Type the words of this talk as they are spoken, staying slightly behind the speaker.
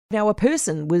Now, a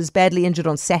person was badly injured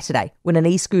on Saturday when an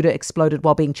e-scooter exploded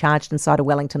while being charged inside a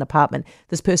Wellington apartment.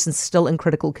 This person's still in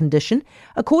critical condition.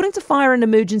 According to Fire and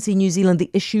Emergency New Zealand,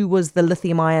 the issue was the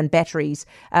lithium-ion batteries.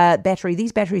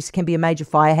 These batteries can be a major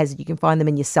fire hazard. You can find them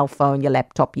in your cell phone, your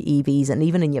laptop, your EVs, and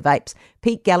even in your vapes.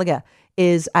 Pete Gallagher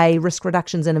is a Risk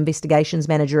Reductions and Investigations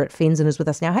Manager at FENZ and is with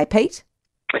us now. Hey, Pete.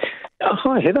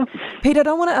 Hi, Heather. Pete, I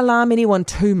don't want to alarm anyone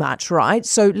too much, right?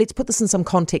 So let's put this in some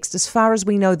context. As far as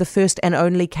we know, the first and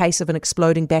only case of an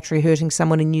exploding battery hurting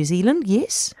someone in New Zealand,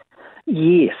 yes?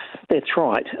 Yes, that's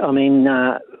right. I mean,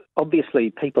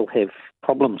 obviously people have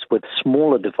problems with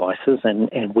smaller devices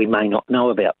and we may not know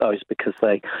about those because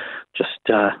they just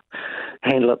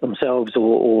handle it themselves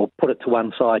or put it to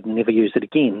one side and never use it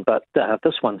again. But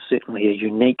this one's certainly a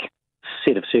unique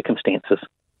set of circumstances.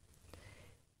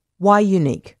 Why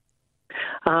unique?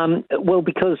 Well,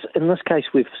 because in this case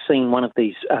we've seen one of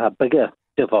these bigger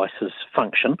devices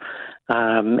function,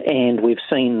 and we've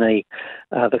seen the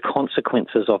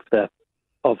consequences of the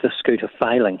scooter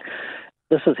failing.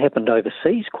 This has happened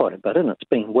overseas quite a bit, and it's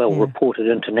been well reported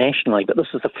internationally. But this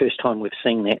is the first time we've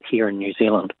seen that here in New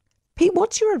Zealand. Pete,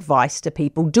 what's your advice to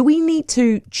people? Do we need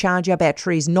to charge our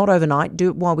batteries not overnight, do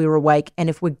it while we're awake, and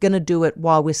if we're going to do it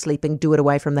while we're sleeping, do it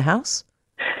away from the house?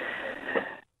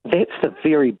 That's the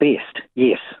very best.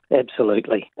 Yes,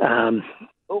 absolutely.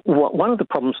 One of the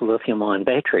problems with lithium-ion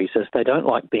batteries is they don't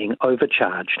like being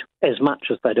overcharged as much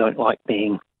as they don't like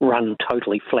being run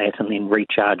totally flat and then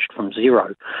recharged from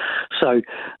zero. So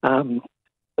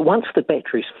once the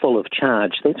battery's full of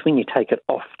charge, that's when you take it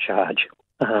off charge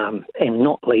and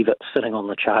not leave it sitting on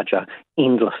the charger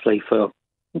endlessly for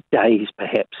days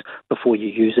perhaps before you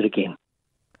use it again.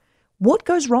 What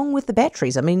goes wrong with the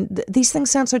batteries? I mean, these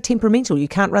things sound so temperamental. You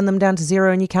can't run them down to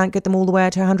zero and you can't get them all the way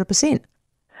to 100%.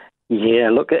 Yeah,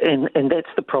 look, and that's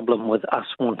the problem with us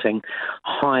wanting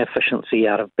high efficiency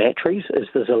out of batteries is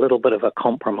there's a little bit of a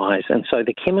compromise. And so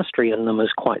the chemistry in them is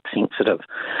quite sensitive.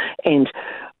 And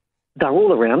they're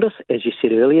all around us, as you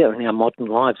said earlier, in our modern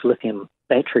lives. Lithium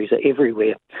batteries are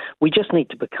everywhere. We just need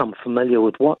to become familiar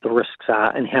with what the risks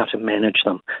are and how to manage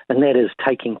them. And that is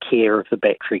taking care of the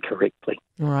battery correctly.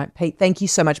 All right, Pete, thank you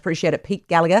so much. Appreciate it. Pete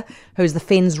Gallagher, who's the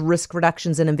FENZ Risk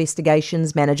Reductions and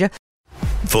Investigations Manager.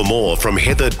 For more from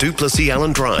Heather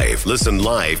Duplessis-Allen Drive, listen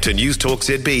live to News Talk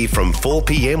ZB from 4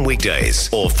 p.m.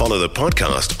 weekdays or follow the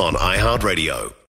podcast on iHeartRadio.